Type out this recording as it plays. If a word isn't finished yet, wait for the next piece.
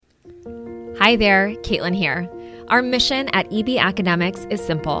Hi there, Caitlin here. Our mission at EB Academics is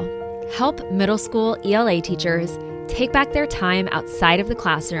simple. Help middle school ELA teachers take back their time outside of the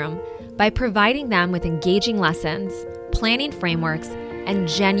classroom by providing them with engaging lessons, planning frameworks, and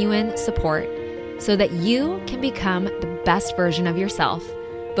genuine support so that you can become the best version of yourself,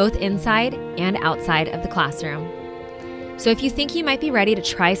 both inside and outside of the classroom. So if you think you might be ready to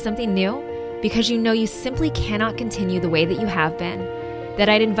try something new because you know you simply cannot continue the way that you have been, then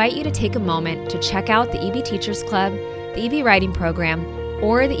I'd invite you to take a moment to check out the EB Teachers Club, the EB Writing Program,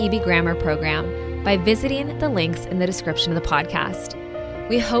 or the EB Grammar Program by visiting the links in the description of the podcast.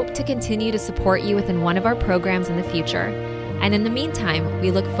 We hope to continue to support you within one of our programs in the future. And in the meantime,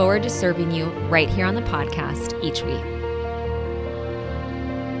 we look forward to serving you right here on the podcast each week.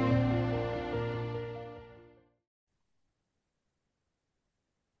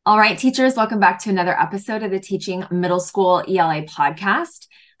 All right, teachers, welcome back to another episode of the Teaching Middle School ELA podcast.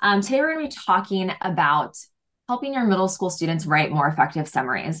 Today, we're going to be talking about helping your middle school students write more effective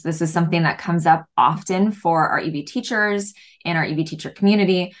summaries. This is something that comes up often for our EB teachers in our EB teacher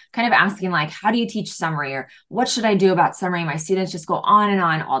community, kind of asking like, how do you teach summary, or what should I do about summary? My students just go on and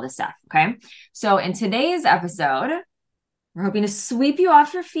on, all this stuff, okay? So in today's episode, we're hoping to sweep you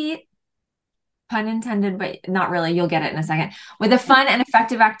off your feet, pun intended, but not really. You'll get it in a second, with a fun and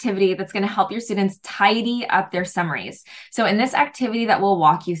effective activity that's going to help your students tidy up their summaries. So in this activity that we'll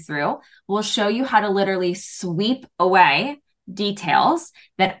walk you through, we'll show you how to literally sweep away details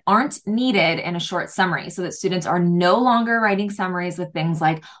that aren't needed in a short summary so that students are no longer writing summaries with things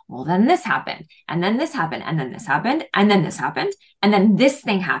like, well, then this happened, and then this happened, and then this happened, and then this happened, and then this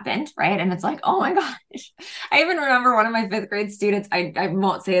thing happened, right? And it's like, oh my gosh. I even remember one of my fifth grade students, I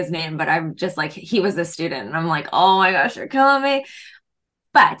won't say his name, but I'm just like, he was a student, and I'm like, oh my gosh, you're killing me.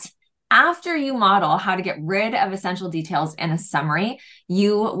 But after you model how to get rid of essential details in a summary,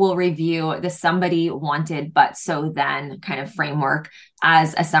 you will review the somebody wanted but so then kind of framework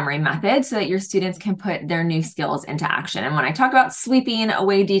as a summary method so that your students can put their new skills into action. And when I talk about sweeping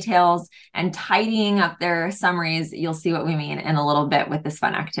away details and tidying up their summaries, you'll see what we mean in a little bit with this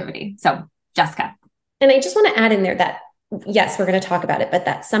fun activity. So, Jessica. And I just want to add in there that, yes, we're going to talk about it, but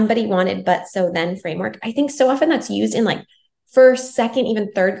that somebody wanted but so then framework, I think so often that's used in like first, second, even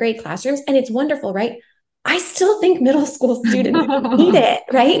third grade classrooms. And it's wonderful, right? I still think middle school students need it,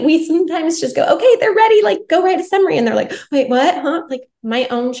 right? We sometimes just go, okay, they're ready. Like, go write a summary. And they're like, wait, what? Huh? Like my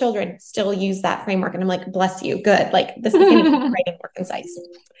own children still use that framework. And I'm like, bless you. Good. Like this is going to be writing more concise.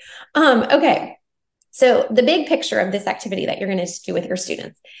 Okay. So the big picture of this activity that you're going to do with your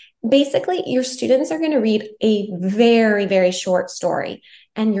students, basically your students are going to read a very, very short story,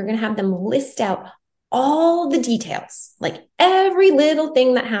 and you're going to have them list out all the details, like every little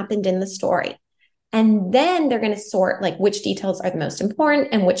thing that happened in the story. And then they're going to sort like which details are the most important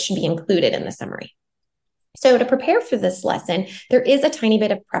and which should be included in the summary. So to prepare for this lesson, there is a tiny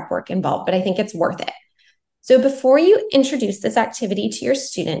bit of prep work involved, but I think it's worth it. So before you introduce this activity to your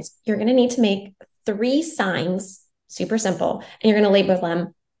students, you're going to need to make 3 signs, super simple, and you're going to label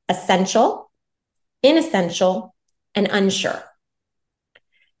them essential, inessential, and unsure.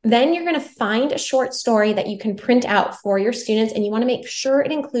 Then you're going to find a short story that you can print out for your students, and you want to make sure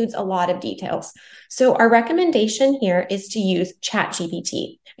it includes a lot of details. So our recommendation here is to use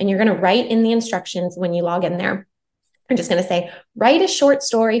ChatGPT, and you're going to write in the instructions when you log in there. I'm just going to say, write a short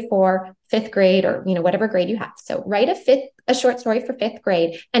story for 5th grade, or whatever grade you have. So write a short story for 5th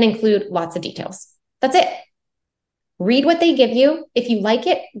grade and include lots of details. That's it. Read what they give you. If you like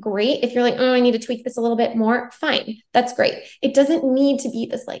it, great. If you're like, oh, I need to tweak this a little bit more, fine. That's great. It doesn't need to be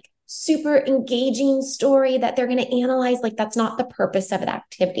this like super engaging story that they're going to analyze. Like that's not the purpose of the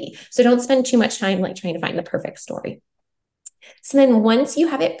activity. So don't spend too much time like trying to find the perfect story. So then once you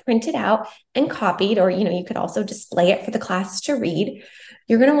have it printed out and copied, or, you could also display it for the class to read,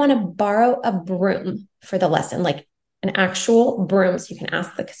 you're going to want to borrow a broom for the lesson, like an actual broom. So you can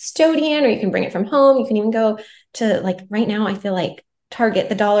ask the custodian, or you can bring it from home. You can even go to, like, right now, I feel like Target,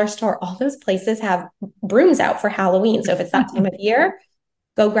 the dollar store, all those places have brooms out for Halloween. So if it's that time of year,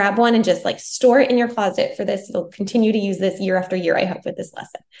 go grab one and just like store it in your closet for this. You'll continue to use this year after year, I hope, with this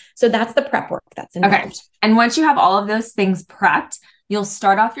lesson. So that's the prep work that's involved. Okay. And once you have all of those things prepped, you'll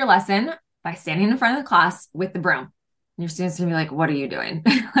start off your lesson by standing in front of the class with the broom. And your students are going to be like, what are you doing?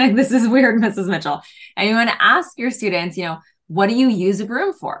 Like, this is weird, Mrs. Mitchell. And you want to ask your students, what do you use a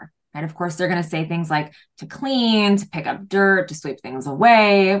broom for? And of course, they're going to say things like to clean, to pick up dirt, to sweep things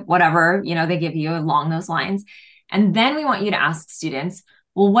away, whatever, they give you along those lines. And then we want you to ask students,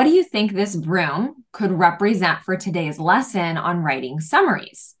 well, what do you think this broom could represent for today's lesson on writing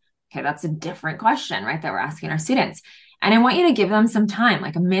summaries? Okay, that's a different question, right, that we're asking our students. And I want you to give them some time,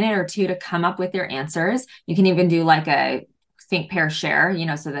 like a minute or two to come up with their answers. You can even do like a think, pair, share,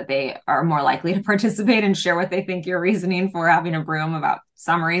 so that they are more likely to participate and share what they think your reasoning for having a broom about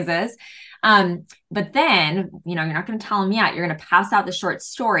summaries is. But then, you're not going to tell them yet. You're going to pass out the short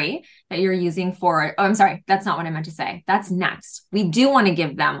story that you're using for, oh, I'm sorry. That's not what I meant to say. That's next. We do want to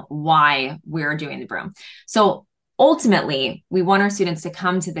give them why we're doing the broom. So ultimately, we want our students to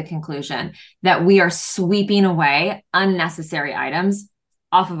come to the conclusion that we are sweeping away unnecessary items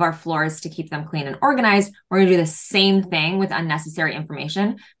off of our floors to keep them clean and organized. We're going to do the same thing with unnecessary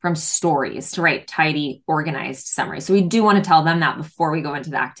information from stories to write tidy, organized summaries. So we do want to tell them that before we go into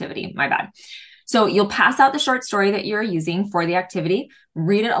the activity. My bad. So you'll pass out the short story that you're using for the activity,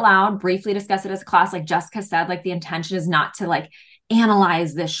 read it aloud, briefly discuss it as a class. Like Jessica said, like the intention is not to like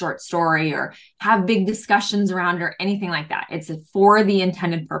analyze this short story or have big discussions around it or anything like that. It's for the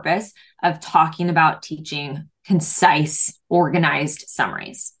intended purpose of talking about teaching concise, organized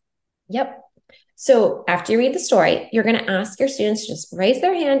summaries. Yep. So after you read the story, you're going to ask your students to just raise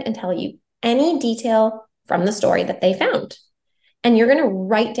their hand and tell you any detail from the story that they found. And you're going to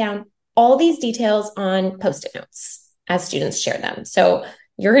write down all these details on Post-it notes as students share them. So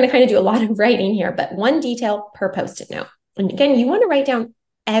you're going to kind of do a lot of writing here, but one detail per Post-it note. And again, you want to write down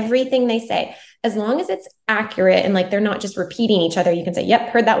everything they say, as long as it's accurate and like they're not just repeating each other. You can say, yep,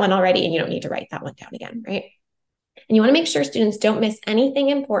 heard that one already, and you don't need to write that one down again, right? And you want to make sure students don't miss anything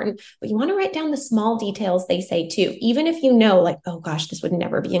important, but you want to write down the small details they say too. Even if you know, like, oh gosh, this would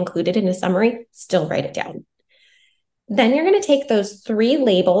never be included in a summary, still write it down. Then you're going to take those three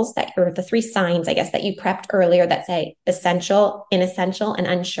labels or the three signs, I guess, that you prepped earlier that say essential, inessential, and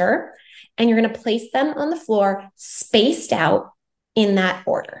unsure. And you're going to place them on the floor spaced out in that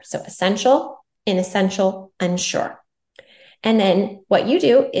order. So essential, inessential, unsure. And then what you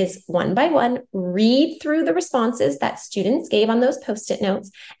do is one by one, read through the responses that students gave on those Post-it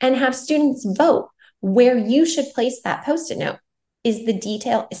notes and have students vote where you should place that Post-it note. Is the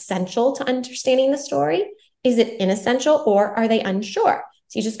detail essential to understanding the story? Is it inessential, or are they unsure?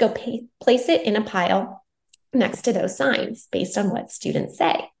 So you just go place it in a pile next to those signs based on what students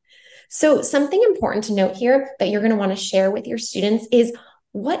say. So something important to note here that you're going to want to share with your students is,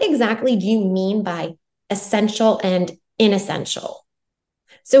 what exactly do you mean by essential and inessential?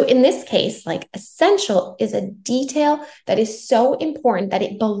 So in this case, like essential is a detail that is so important that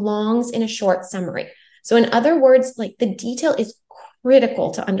it belongs in a short summary. So in other words, like the detail is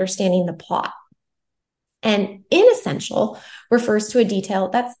critical to understanding the plot. And inessential refers to a detail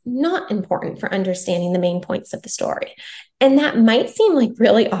that's not important for understanding the main points of the story. And that might seem like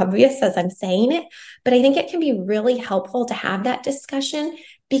really obvious as I'm saying it, but I think it can be really helpful to have that discussion,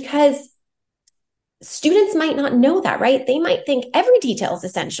 because students might not know that, right? They might think every detail is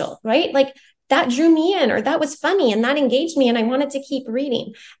essential, right? Like that drew me in, or that was funny and that engaged me and I wanted to keep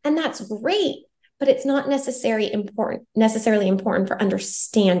reading. And that's great, but it's not necessarily important for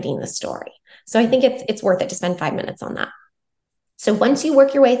understanding the story. So I think it's worth it to spend 5 minutes on that. So once you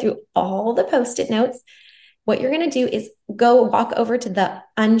work your way through all the Post-it notes, what you're going to do is go walk over to the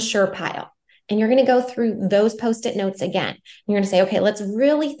unsure pile. And you're going to go through those Post-it notes again. You're going to say, okay, let's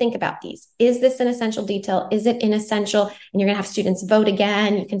really think about these. Is this an essential detail? Is it inessential? And you're going to have students vote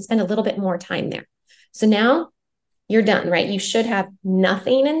again. You can spend a little bit more time there. So now you're done, right? You should have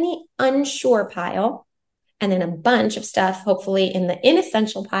nothing in the unsure pile, and then a bunch of stuff, hopefully, in the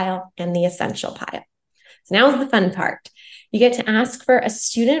inessential pile and the essential pile. So now is the fun part. You get to ask for a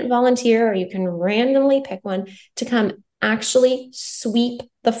student volunteer, or you can randomly pick one, to come actually sweep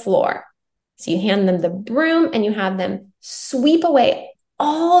the floor. So you hand them the broom and you have them sweep away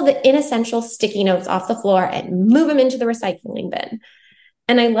all the inessential sticky notes off the floor and move them into the recycling bin.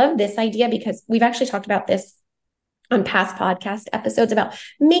 And I love this idea because we've actually talked about this on past podcast episodes about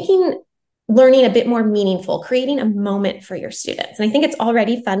making learning a bit more meaningful, creating a moment for your students. And I think it's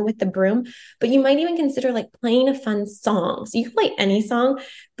already fun with the broom, but you might even consider like playing a fun song. So you can play any song,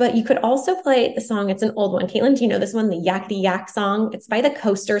 but you could also play the song. It's an old one. Caitlin, do you know this one? The Yakety Yak song. It's by the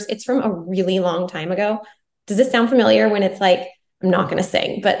Coasters. It's from a really long time ago. Does this sound familiar when it's like, I'm not going to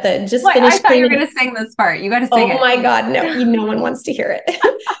sing, but the just Wait, finished. I thought you were going to sing this part. You got to sing it. Oh my God. No, no one wants to hear it.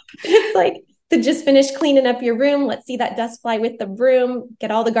 It's like, to just finish cleaning up your room. Let's see that dust fly with the broom,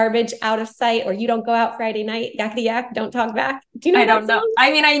 get all the garbage out of sight, or you don't go out Friday night. Yakety yak, don't talk back. Do you know I that don't know. song?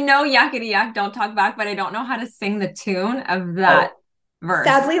 I mean, I know Yakety Yak, don't talk back, but I don't know how to sing the tune of that verse.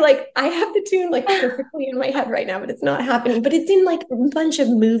 Sadly, like I have the tune like perfectly in my head right now, but it's not happening. But it's in like a bunch of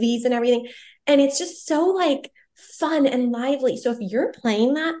movies and everything. And it's just so like fun and lively. So if you're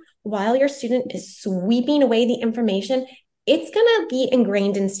playing that while your student is sweeping away the information, it's going to be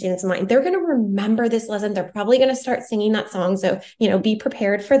ingrained in students' mind. They're going to remember this lesson. They're probably going to start singing that song. So, be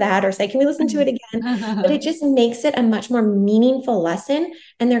prepared for that or say, can we listen to it again? But it just makes it a much more meaningful lesson.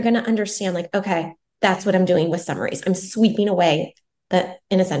 And they're going to understand, like, okay, that's what I'm doing with summaries. I'm sweeping away the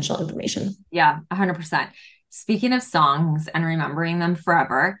inessential information. Yeah, 100%. Speaking of songs and remembering them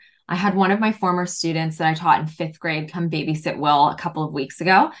forever, I had one of my former students that I taught in fifth grade come babysit Will a couple of weeks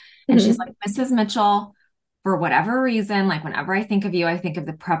ago. And she's Mhm. like, Mrs. Mitchell, for whatever reason, like whenever I think of you, I think of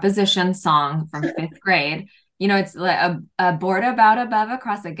the preposition song from fifth grade. It's like a board about above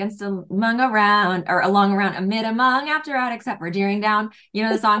across against among around or along around amid among after out except for deering down. You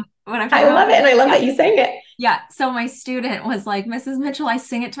know the song what I'm I talking about? love it. And I love Yeah. that you sang it. Yeah. So my student was like, Mrs. Mitchell, I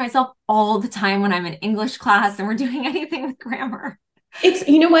sing it to myself all the time when I'm in English class and we're doing anything with grammar. It's,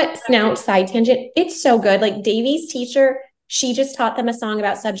 you know what, Snout, side tangent. It's so good. Like Davey's teacher, she just taught them a song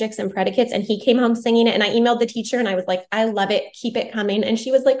about subjects and predicates, and he came home singing it. And I emailed the teacher and I was like, I love it. Keep it coming. And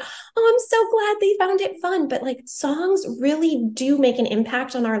she was like, oh, I'm so glad they found it fun. But like songs really do make an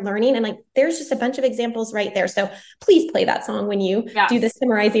impact on our learning. And like there's just a bunch of examples right there. So please play that song when you do the Yes.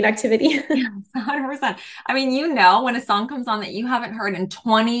 summarizing activity. Yes, 100%. I mean, when a song comes on that you haven't heard in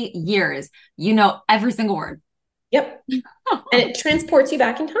 20 years, you know every single word. Yep. And it transports you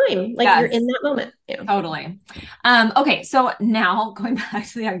back in time. Like you're in Yes. that moment. Yeah. Totally. Okay, so now going back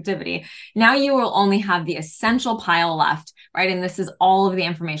to the activity, now you will only have the essential pile left, right? And this is all of the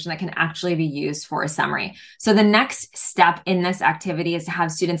information that can actually be used for a summary. So the next step in this activity is to have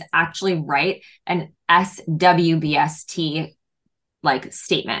students actually write an SWBST like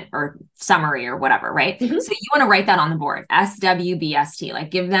statement or summary or whatever, right? Mhm. So you want to write that on the board, SWBST,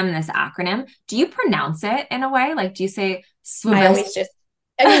 like give them this acronym. Do you pronounce it in a way? Like, do you say I SWBST? always just,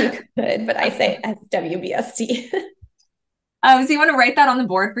 I mean, you could, but I say SWBST. So you want to write that on the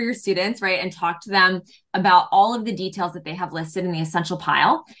board for your students, right? And talk to them about all of the details that they have listed in the essential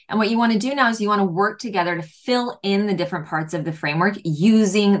pile. And what you want to do now is you want to work together to fill in the different parts of the framework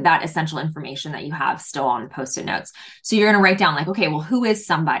using that essential information that you have still on the post-it notes. So you're going to write down like, okay, well, who is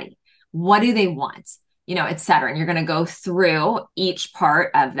somebody? What do they want? Et cetera. And you're going to go through each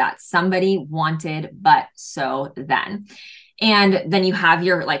part of that somebody wanted, but so then. And then you have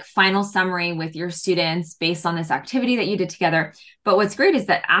your like final summary with your students based on this activity that you did together. But what's great is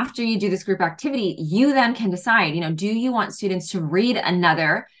that after you do this group activity, you then can decide, do you want students to read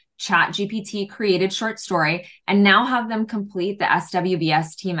another Chat GPT created short story and now have them complete the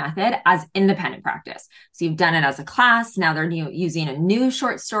SWBST method as independent practice. So you've done it as a class. Now they're using a new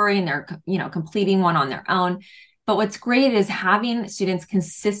short story and they're, completing one on their own. But what's great is having students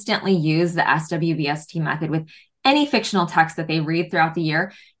consistently use the SWBST method with any fictional text that they read throughout the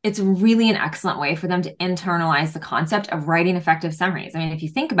year. It's really an excellent way for them to internalize the concept of writing effective summaries. I mean, if you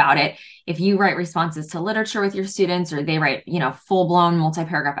think about it, if you write responses to literature with your students or they write, full-blown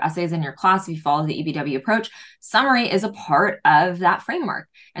multi-paragraph essays in your class, if you follow the EBW approach, summary is a part of that framework.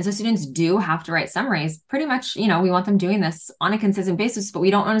 And so students do have to write summaries pretty much, we want them doing this on a consistent basis, but we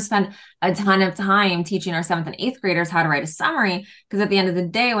don't want to spend a ton of time teaching our 7th and 8th graders how to write a summary, because at the end of the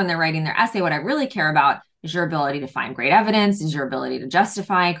day, when they're writing their essay, what I really care about is your ability to find great evidence, is your ability to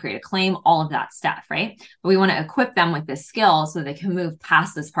justify, create a claim, all of that stuff, right? But we want to equip them with this skill so they can move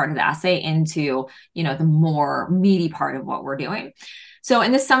past this part of the essay into, the more meaty part of what we're doing. So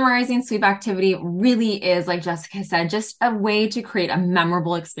in the summarizing sweep activity really is, like Jessica said, just a way to create a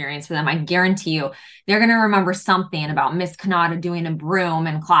memorable experience for them. I guarantee you, they're going to remember something about Miss Kanata doing a broom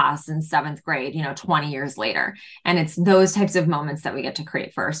in class in 7th grade, 20 years later. And it's those types of moments that we get to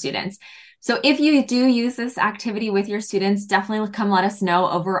create for our students. So if you do use this activity with your students, definitely come let us know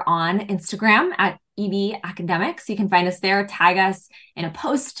over on Instagram at EB Academics. You can find us there, tag us in a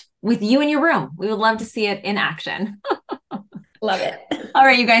post with you in your room. We would love to see it in action. Love it. All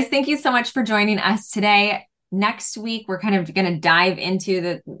right, you guys, thank you so much for joining us today. Next week, we're kind of going to dive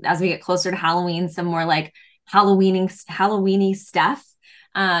into as we get closer to Halloween, some more like Halloweeny stuff.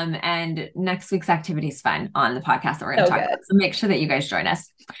 And next week's activity is fun on the podcast that we're going to talk about. So make sure that you guys join us.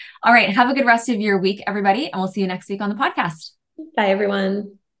 All right. Have a good rest of your week, everybody. And we'll see you next week on the podcast. Bye,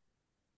 everyone.